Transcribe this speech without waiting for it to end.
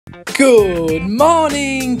Good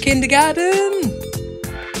morning, kindergarten!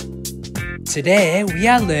 Today we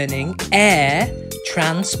are learning air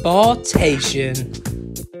transportation.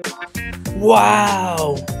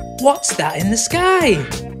 Wow! What's that in the sky?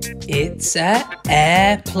 It's an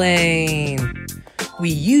airplane. We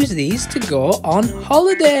use these to go on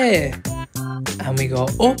holiday. And we go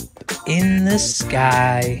up in the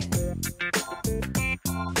sky.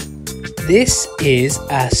 This is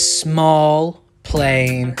a small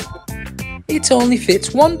plane. It only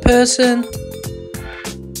fits one person.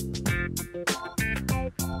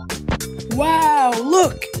 Wow,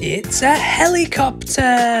 look, it's a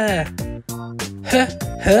helicopter.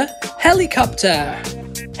 Helicopter.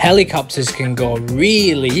 Helicopters can go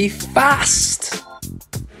really fast.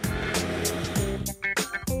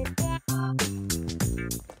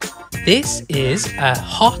 This is a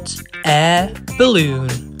hot air balloon.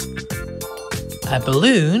 A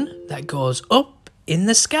balloon that goes up in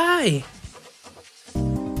the sky.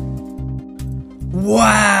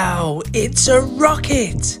 Wow, it's a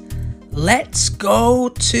rocket. Let's go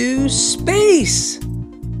to space.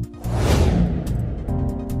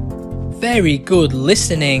 Very good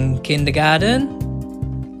listening,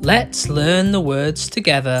 kindergarten. Let's learn the words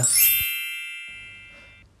together.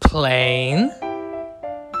 Plane.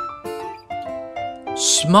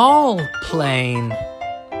 Small plane.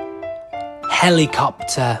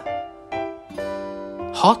 Helicopter.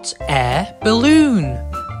 Hot air balloon.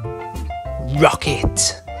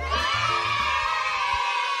 Rocket.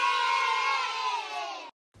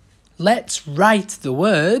 Let's write the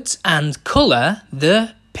words and colour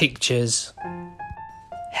the pictures.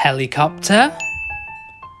 Helicopter.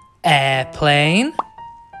 Airplane.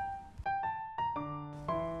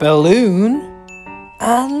 Balloon.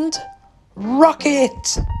 And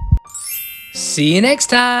rocket. See you next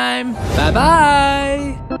time. Bye bye.